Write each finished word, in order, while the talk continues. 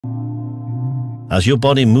As your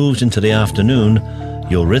body moves into the afternoon,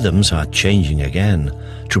 your rhythms are changing again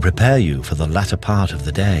to prepare you for the latter part of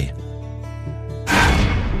the day.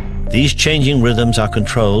 These changing rhythms are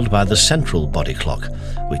controlled by the central body clock,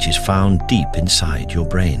 which is found deep inside your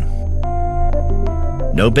brain.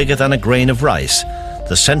 No bigger than a grain of rice,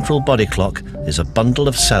 the central body clock is a bundle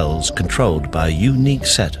of cells controlled by a unique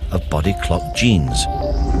set of body clock genes.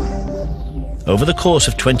 Over the course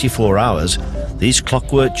of 24 hours, these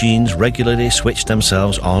clockwork genes regularly switch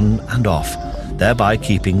themselves on and off, thereby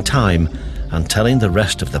keeping time and telling the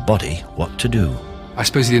rest of the body what to do. I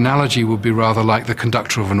suppose the analogy would be rather like the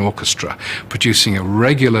conductor of an orchestra, producing a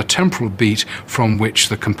regular temporal beat from which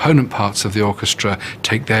the component parts of the orchestra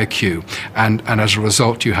take their cue, and as a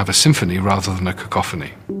result you have a symphony rather than a cacophony.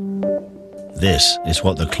 This is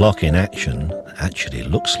what the clock in action actually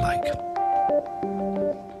looks like.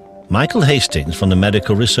 Michael Hastings from the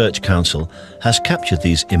Medical Research Council has captured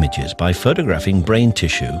these images by photographing brain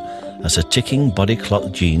tissue as a ticking body clock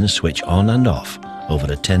genes switch on and off over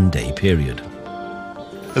a 10-day period.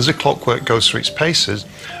 As the clockwork goes through its paces,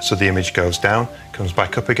 so the image goes down, comes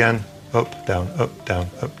back up again, up, down, up, down,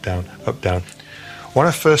 up, down, up, down. When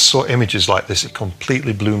I first saw images like this, it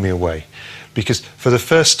completely blew me away, because for the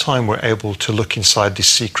first time we're able to look inside this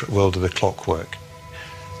secret world of the clockwork.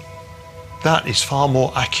 That is far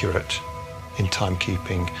more accurate in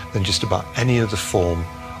timekeeping than just about any other form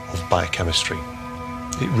of biochemistry.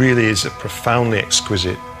 It really is a profoundly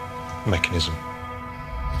exquisite mechanism.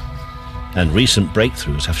 And recent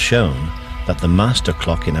breakthroughs have shown that the master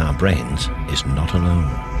clock in our brains is not alone.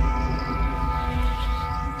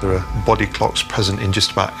 There are body clocks present in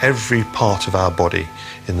just about every part of our body,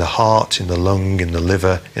 in the heart, in the lung, in the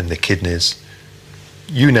liver, in the kidneys.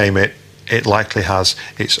 You name it, it likely has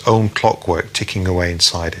its own clockwork ticking away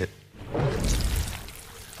inside it.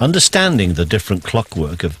 Understanding the different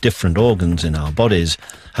clockwork of different organs in our bodies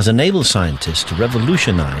has enabled scientists to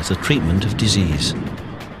revolutionize the treatment of disease.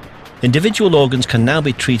 Individual organs can now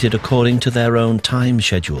be treated according to their own time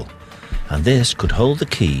schedule, and this could hold the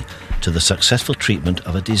key to the successful treatment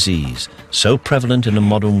of a disease so prevalent in the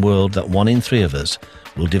modern world that 1 in 3 of us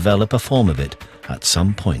will develop a form of it at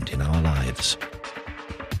some point in our lives.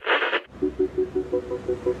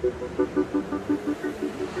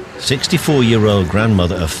 A 64-year-old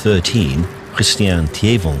grandmother of 13, Christiane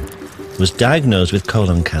Thievon, was diagnosed with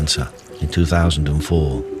colon cancer in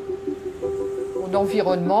 2004.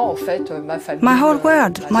 My whole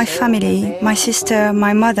world, my family, my sister,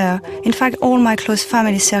 my mother, in fact all my close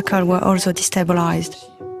family circle were also destabilized.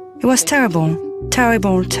 It was terrible,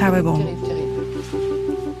 terrible, terrible.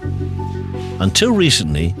 Until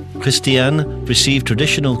recently, Christiane received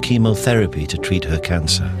traditional chemotherapy to treat her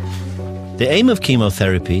cancer. The aim of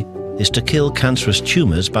chemotherapy is to kill cancerous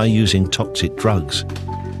tumours by using toxic drugs.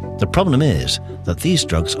 The problem is that these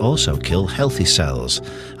drugs also kill healthy cells,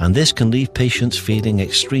 and this can leave patients feeling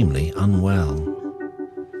extremely unwell.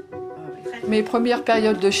 My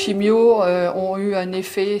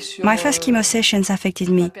first chemo sessions affected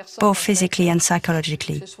me, both physically and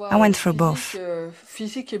psychologically. I went through both.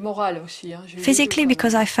 Physically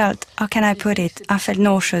because I felt, how can I put it, I felt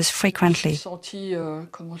nauseous frequently.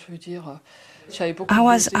 I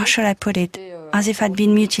was, how should I put it, as if I'd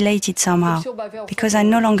been mutilated somehow, because I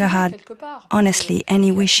no longer had, honestly,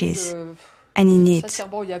 any wishes, any needs.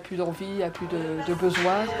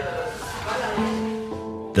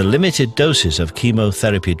 The limited doses of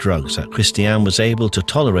chemotherapy drugs that Christiane was able to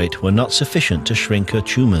tolerate were not sufficient to shrink her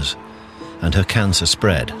tumours, and her cancer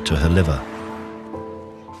spread to her liver.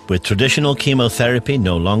 With traditional chemotherapy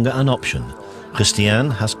no longer an option, Christiane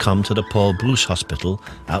has come to the Paul Brousse Hospital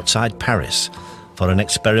outside Paris for an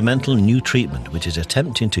experimental new treatment which is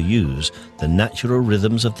attempting to use the natural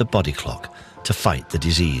rhythms of the body clock to fight the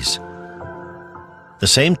disease. The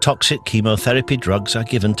same toxic chemotherapy drugs are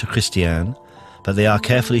given to Christiane, but they are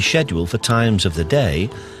carefully scheduled for times of the day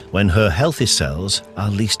when her healthy cells are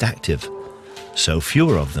least active, so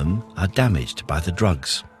fewer of them are damaged by the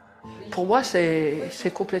drugs. For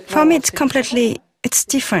me it's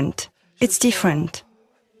different. It's different.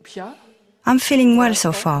 I'm feeling well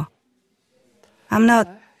so far. I'm not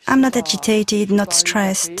agitated, not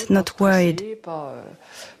stressed, not worried.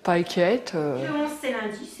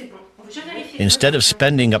 Instead of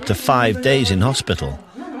spending up to 5 days in hospital,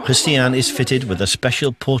 Christiane is fitted with a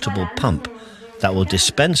special portable pump that will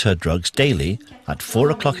dispense her drugs daily at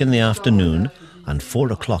 4 o'clock in the afternoon and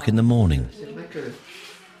 4 o'clock in the morning.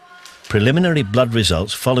 Preliminary blood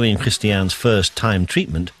results following Christiane's first time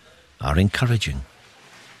treatment are encouraging.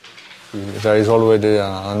 There is already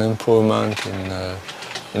an improvement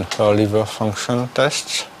in her liver function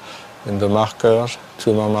tests, in the markers,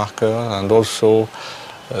 tumor markers, and also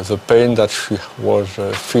the pain that she was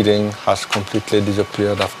feeling has completely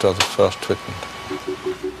disappeared after the first treatment.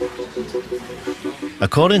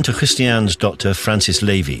 According to Christiane's doctor Francis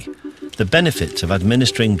Levy, the benefits of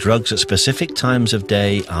administering drugs at specific times of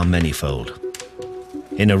day are manifold.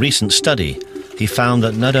 In a recent study, he found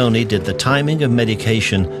that not only did the timing of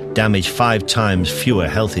medication damage 5 times fewer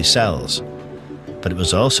healthy cells, but it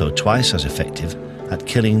was also twice as effective at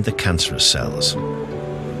killing the cancerous cells.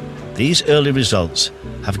 These early results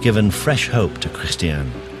have given fresh hope to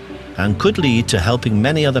Christiane and could lead to helping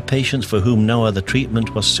many other patients for whom no other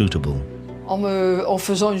treatment was suitable. En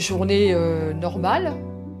faisant une journée normale.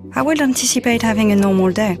 I will anticipate having a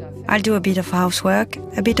normal day. I'll do a bit of housework,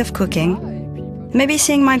 a bit of cooking, maybe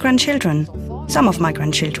seeing my grandchildren, some of my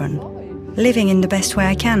grandchildren, living in the best way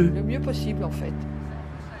I can. Le mieux possible en fait.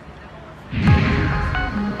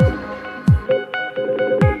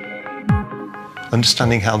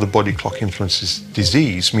 Understanding how the body clock influences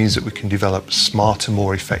disease means that we can develop smarter,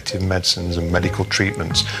 more effective medicines and medical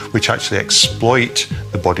treatments which actually exploit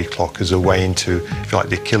the body clock as a way into, if you like,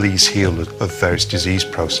 the Achilles heel of various disease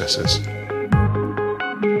processes.